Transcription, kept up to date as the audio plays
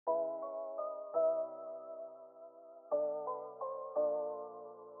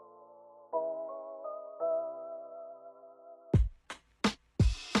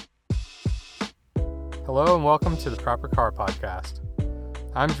Hello and welcome to the Proper Car Podcast.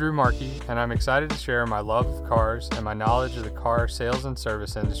 I'm Drew Markey and I'm excited to share my love of cars and my knowledge of the car sales and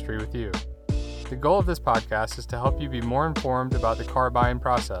service industry with you. The goal of this podcast is to help you be more informed about the car buying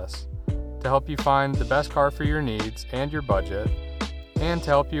process, to help you find the best car for your needs and your budget, and to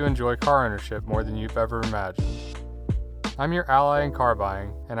help you enjoy car ownership more than you've ever imagined. I'm your ally in car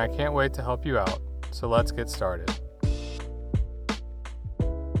buying and I can't wait to help you out, so let's get started.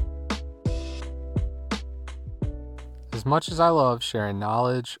 As much as I love sharing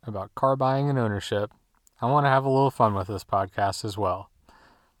knowledge about car buying and ownership, I want to have a little fun with this podcast as well.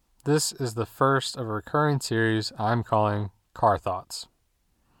 This is the first of a recurring series I'm calling Car Thoughts.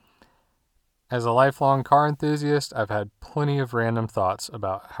 As a lifelong car enthusiast, I've had plenty of random thoughts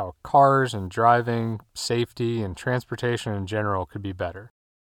about how cars and driving, safety, and transportation in general could be better.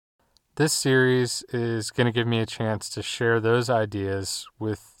 This series is going to give me a chance to share those ideas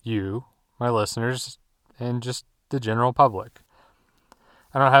with you, my listeners, and just the general public.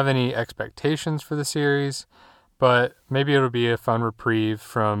 I don't have any expectations for the series, but maybe it'll be a fun reprieve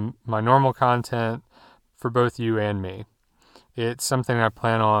from my normal content for both you and me. It's something I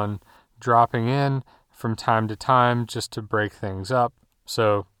plan on dropping in from time to time just to break things up,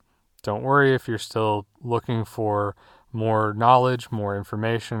 so don't worry if you're still looking for more knowledge, more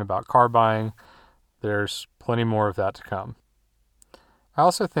information about car buying. There's plenty more of that to come. I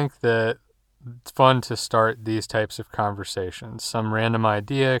also think that it's fun to start these types of conversations. Some random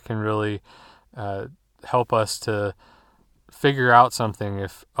idea can really help us to figure out something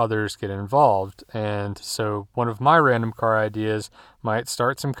if others get involved. And so one of my random car ideas might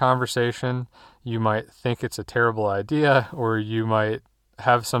start some conversation. You might think it's a terrible idea, or you might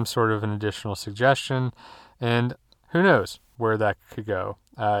have some sort of an additional suggestion. And who knows where that could go.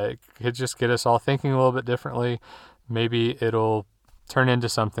 It could just get us all thinking a little bit differently. Maybe it'll turn into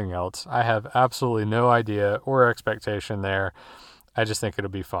something else. I have absolutely no idea or expectation there. I just think it'll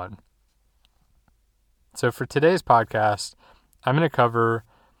be fun. So for today's podcast, I'm going to cover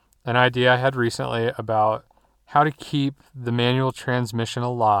an idea I had recently about how to keep the manual transmission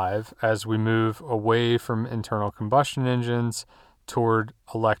alive as we move away from internal combustion engines toward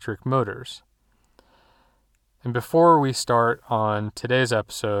electric motors. And before we start on today's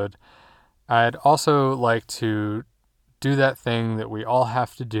episode, I'd also like to do that thing that we all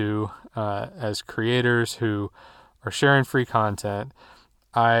have to do as creators who are sharing free content.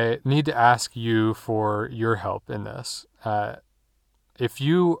 I need to ask you for your help in this. If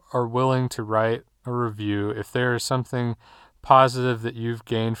you are willing to write a review, if there is something positive that you've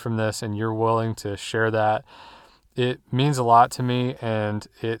gained from this and you're willing to share that, it means a lot to me, and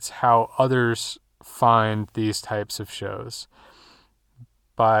it's how others find these types of shows.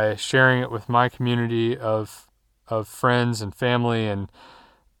 By sharing it with my community of friends and family and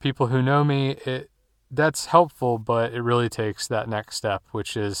people who know me, that's helpful, but it really takes that next step,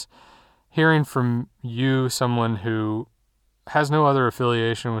 which is hearing from you, someone who has no other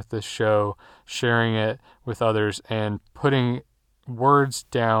affiliation with this show, sharing it with others and putting words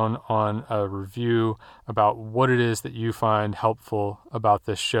down on a review about what it is that you find helpful about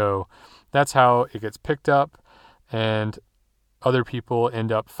this show. That's how it gets picked up and other people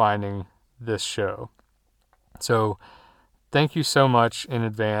end up finding this show. So thank you so much in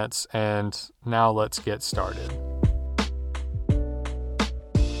advance, and now let's get started.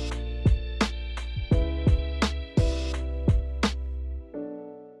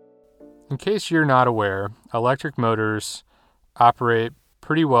 In case you're not aware, electric motors operate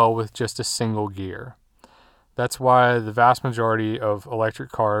pretty well with just a single gear. That's why the vast majority of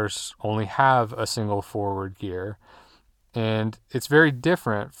electric cars only have a single forward gear. And it's very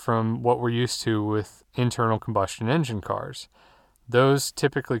different from what we're used to with internal combustion engine cars. Those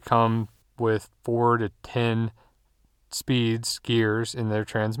typically come with 4 to 10 gears in their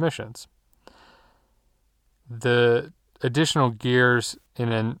transmissions. The additional gears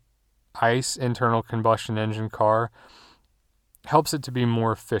in an ICE internal combustion engine car helps it to be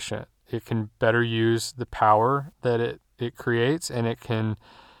more efficient. It can better use the power that it creates, and it can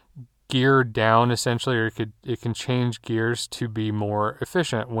gear down essentially, or it can change gears to be more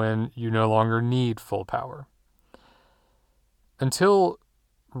efficient when you no longer need full power. Until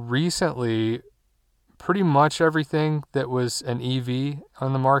recently, pretty much everything that was an EV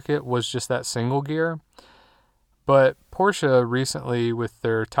on the market was just that single gear. But Porsche recently, with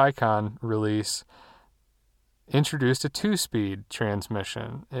their Taycan release, introduced a 2-speed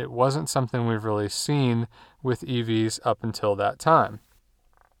transmission. It wasn't something we've really seen with EVs up until that time.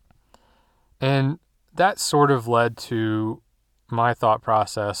 And that sort of led to my thought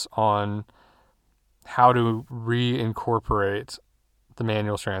process on how to reincorporate the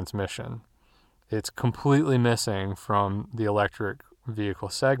manual transmission. It's completely missing from the electric vehicle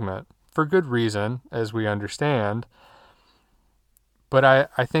segment for good reason, as we understand. But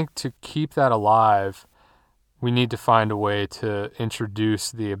I think to keep that alive, we need to find a way to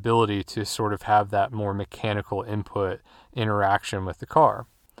introduce the ability to sort of have that more mechanical input interaction with the car.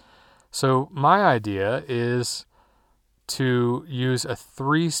 So my idea is to use a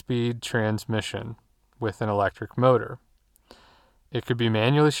 3-speed transmission with an electric motor. It could be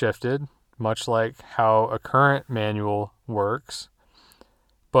manually shifted, much like how a current manual works,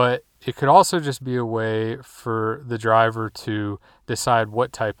 but it could also just be a way for the driver to decide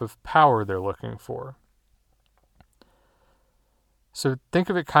what type of power they're looking for. So think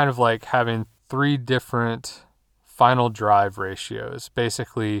of it kind of like having 3 different final drive ratios,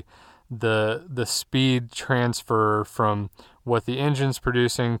 basically the speed transfer from what the engine's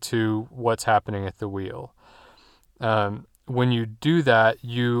producing to what's happening at the wheel. When you do that,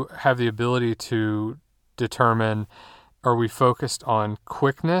 you have the ability to determine, are we focused on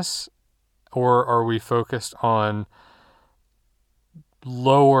quickness or are we focused on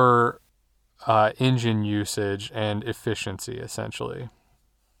lower engine usage and efficiency, essentially.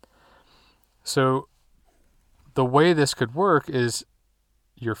 So the way this could work is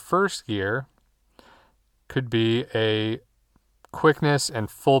your first gear could be a quickness and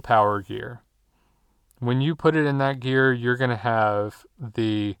full power gear. When you put it in that gear, you're going to have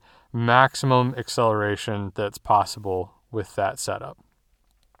the maximum acceleration that's possible with that setup.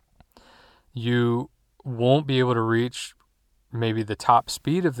 You won't be able to reach maybe the top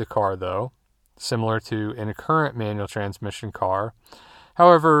speed of the car, though, similar to in a current manual transmission car.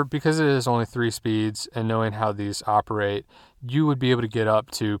 However, because it is only 3 speeds and knowing how these operate, you would be able to get up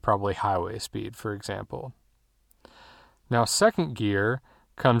to probably highway speed, for example. Now, second gear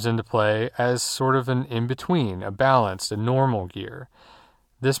comes into play as sort of an in-between, a balanced, a normal gear.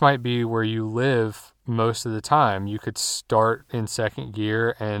 This might be where you live most of the time. You could start in second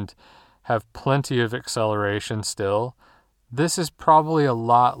gear and have plenty of acceleration still. This is probably a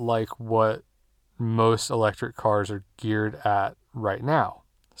lot like what most electric cars are geared at right now.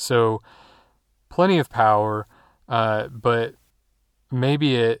 So plenty of power, but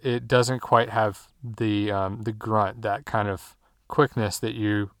maybe it doesn't quite have the grunt, that kind of quickness that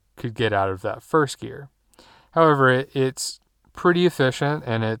you could get out of that first gear. However, it's pretty efficient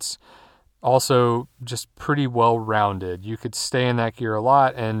and it's also just pretty well rounded. You could stay in that gear a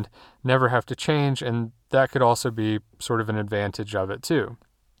lot and never have to change, and that could also be sort of an advantage of it too.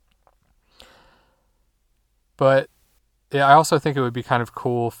 But I also think it would be kind of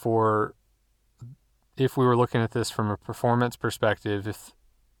cool for, if we were looking at this from a performance perspective, if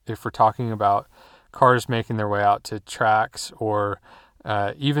we're talking about cars making their way out to tracks, or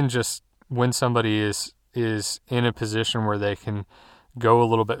even just when somebody is in a position where they can go a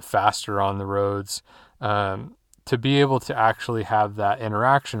little bit faster on the roads, to be able to actually have that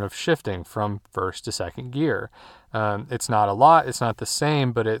interaction of shifting from first to second gear. It's not a lot, it's not the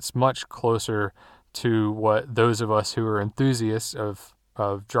same, but it's much closer to what those of us who are enthusiasts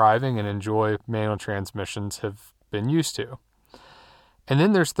of driving and enjoy manual transmissions have been used to. And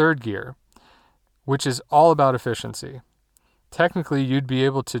then there's third gear, which is all about efficiency. Technically, you'd be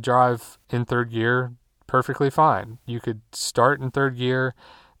able to drive in third gear perfectly fine. You could start in third gear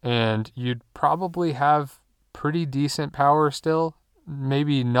and you'd probably have pretty decent power still.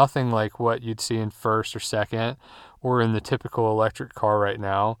 Maybe nothing like what you'd see in first or second or in the typical electric car right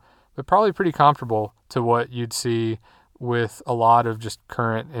now, but probably pretty comparable to what you'd see with a lot of just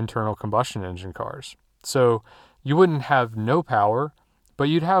current internal combustion engine cars. So you wouldn't have no power, but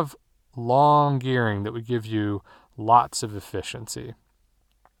you'd have long gearing that would give you lots of efficiency.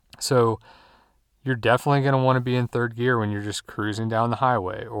 So you're definitely going to want to be in third gear when you're just cruising down the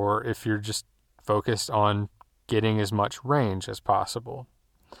highway, or if you're just focused on getting as much range as possible.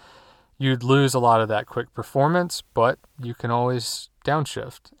 You'd lose a lot of that quick performance, but you can always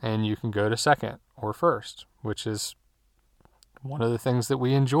downshift and you can go to second or first, which is one of the things that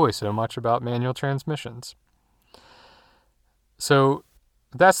we enjoy so much about manual transmissions. So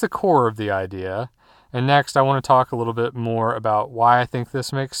that's the core of the idea. And next, I want to talk a little bit more about why I think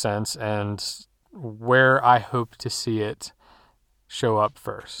this makes sense and where I hope to see it show up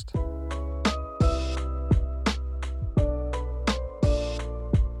first.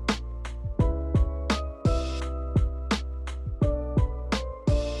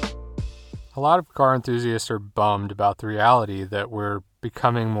 A lot of car enthusiasts are bummed about the reality that we're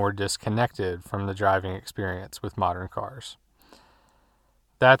becoming more disconnected from the driving experience with modern cars.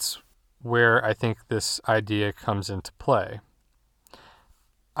 That's where I think this idea comes into play.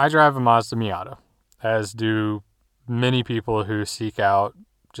 I drive a Mazda Miata, as do many people who seek out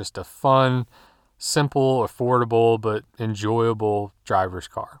just a fun, simple, affordable, but enjoyable driver's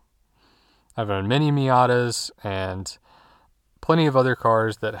car. I've owned many Miatas and plenty of other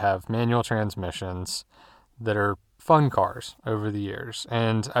cars that have manual transmissions that are fun cars over the years.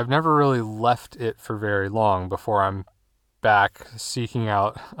 And I've never really left it for very long before I'm back seeking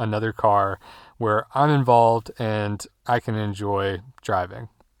out another car where I'm involved and I can enjoy driving.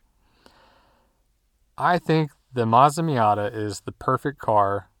 I think the Mazda Miata is the perfect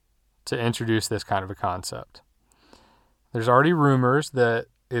car to introduce this kind of a concept. There's already rumors that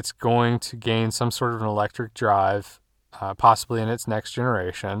it's going to gain some sort of an electric drive, possibly in its next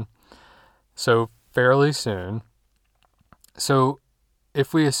generation, so fairly soon. So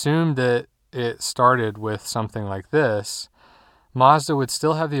if we assume that it started with something like this, Mazda would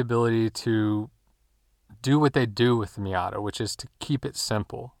still have the ability to do what they do with the Miata, which is to keep it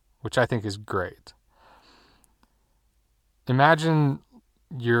simple, which I think is great. Imagine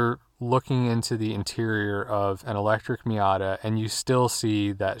you're looking into the interior of an electric Miata and you still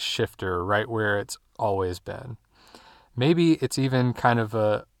see that shifter right where it's always been. Maybe it's even kind of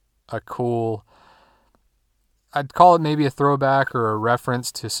a cool, I'd call it maybe a throwback or a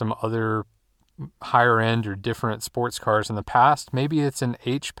reference to some other higher end or different sports cars in the past. Maybe it's an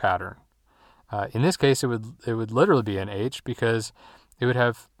H pattern. In this case, it would literally be an H because it would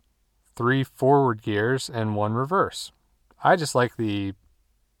have 3 forward gears and 1 reverse. I just like the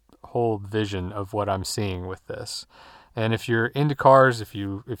whole vision of what I'm seeing with this. And if you're into cars, if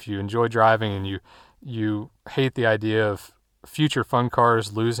you enjoy driving and you hate the idea of future fun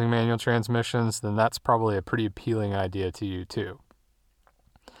cars losing manual transmissions, then that's probably a pretty appealing idea to you too.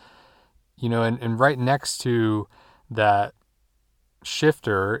 And right next to that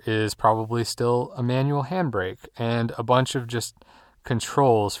shifter is probably still a manual handbrake and a bunch of just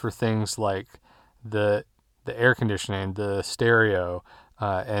controls for things like the air conditioning, the stereo,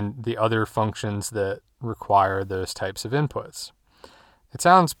 and the other functions that require those types of inputs. It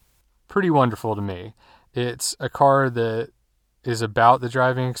sounds pretty wonderful to me. It's a car that is about the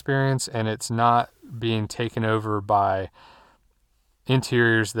driving experience, and it's not being taken over by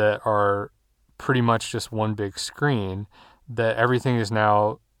interiors that are pretty much just one big screen, that everything is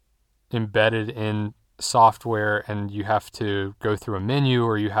now embedded in software and you have to go through a menu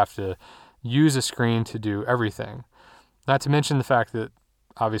or you have to use a screen to do everything. Not to mention the fact that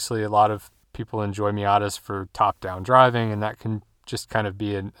obviously a lot of people enjoy Miatas for top-down driving, and that can just kind of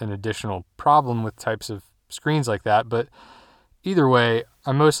be an additional problem with types of screens like that. But either way,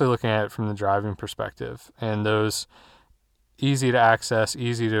 I'm mostly looking at it from the driving perspective, and those easy to access,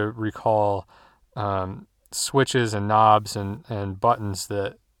 easy to recall switches and knobs and buttons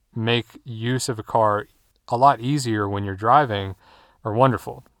that make use of a car a lot easier when you're driving are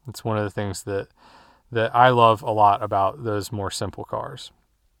wonderful. It's one of the things that I love a lot about those more simple cars.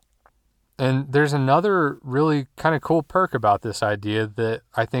 And there's another really kind of cool perk about this idea that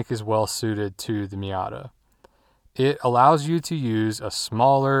I think is well suited to the Miata. It allows you to use a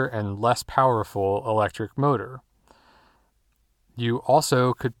smaller and less powerful electric motor. You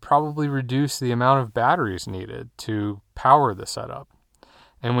also could probably reduce the amount of batteries needed to power the setup.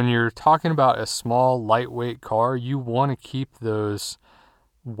 And when you're talking about a small, lightweight car, you want to keep those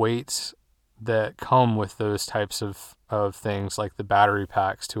weights that come with those types of things like the battery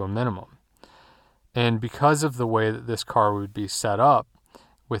packs to a minimum. And because of the way that this car would be set up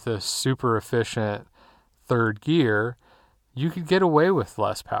with a super efficient third gear, you could get away with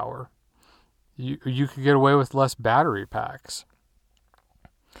less power. You could get away with less battery packs.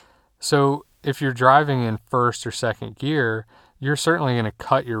 So if you're driving in first or second gear, you're certainly going to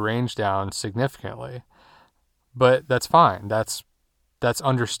cut your range down significantly. But that's fine. That's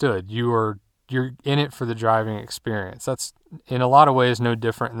understood. You're in it for the driving experience. That's in a lot of ways no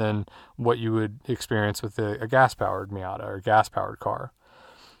different than what you would experience with a gas-powered Miata or gas-powered car.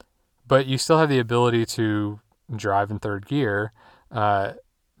 But you still have the ability to drive in third gear to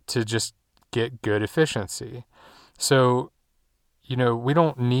just get good efficiency. So, we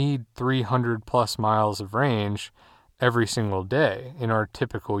don't need 300 plus miles of range every single day in our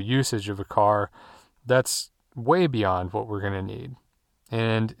typical usage of a car. That's way beyond what we're going to need.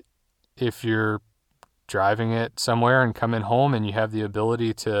 And if you're driving it somewhere and coming home and you have the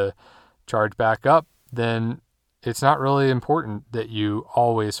ability to charge back up, then it's not really important that you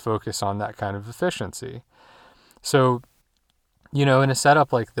always focus on that kind of efficiency. So, in a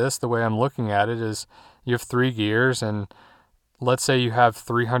setup like this, the way I'm looking at it is you have 3 gears, and let's say you have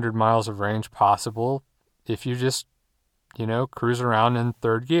 300 miles of range possible if you just, cruise around in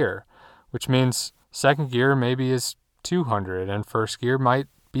third gear, which means second gear maybe is 200 and first gear might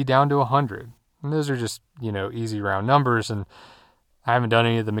be down to 100. And those are just, easy round numbers, and I haven't done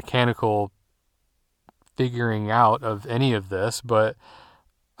any of the mechanical figuring out of any of this, but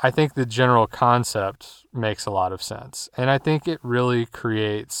I think the general concept makes a lot of sense. And I think it really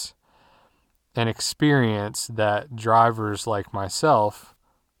creates an experience that drivers like myself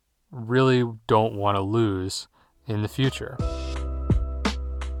really don't want to lose in the future.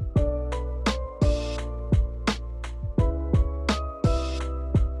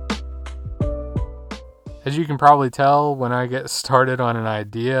 As you can probably tell, when I get started on an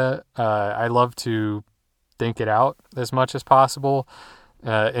idea, I love to think it out as much as possible,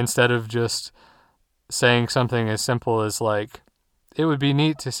 instead of just saying something as simple as like, it would be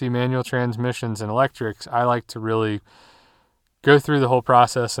neat to see manual transmissions and electrics. I like to really go through the whole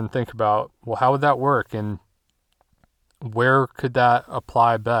process and think about, well, how would that work? And where could that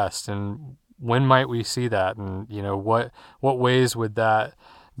apply best? And when might we see that? And, what ways would that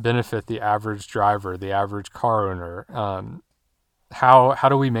benefit the average driver, the average car owner? How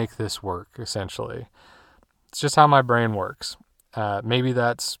do we make this work, essentially? It's just how my brain works. Maybe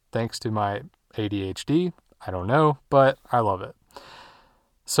that's thanks to my ADHD. I don't know, but I love it.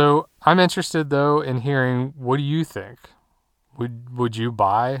 So I'm interested, though, in hearing, what do you think? Would you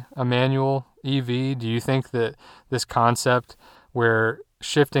buy a manual EV? Do you think that this concept where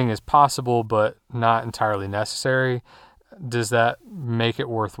shifting is possible but not entirely necessary, does that make it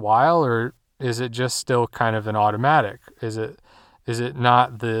worthwhile, or is it just still kind of an automatic? Is it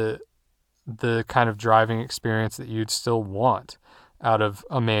not the kind of driving experience that you'd still want out of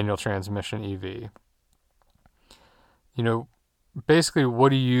a manual transmission EV? Basically, what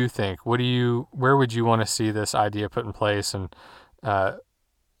do you think? Where would you want to see this idea put in place, and how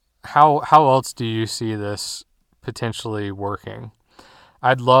else do you see this potentially working?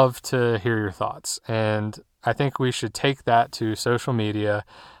 I'd love to hear your thoughts, and I think we should take that to social media.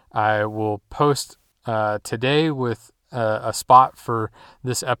 I will post today with a spot for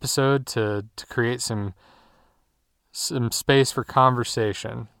this episode to create some space for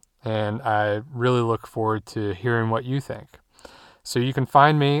conversation, and I really look forward to hearing what you think. So you can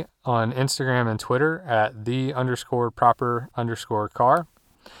find me on Instagram and Twitter at _proper_car.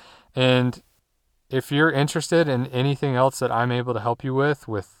 And if you're interested in anything else that I'm able to help you with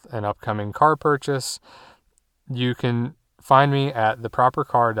an upcoming car purchase, you can find me at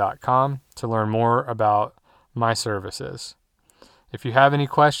thepropercar.com to learn more about my services. If you have any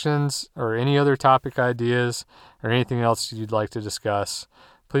questions or any other topic ideas or anything else you'd like to discuss,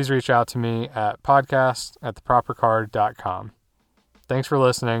 please reach out to me at podcast@thepropercar.com. Thanks for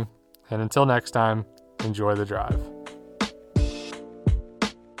listening, and until next time, enjoy the drive.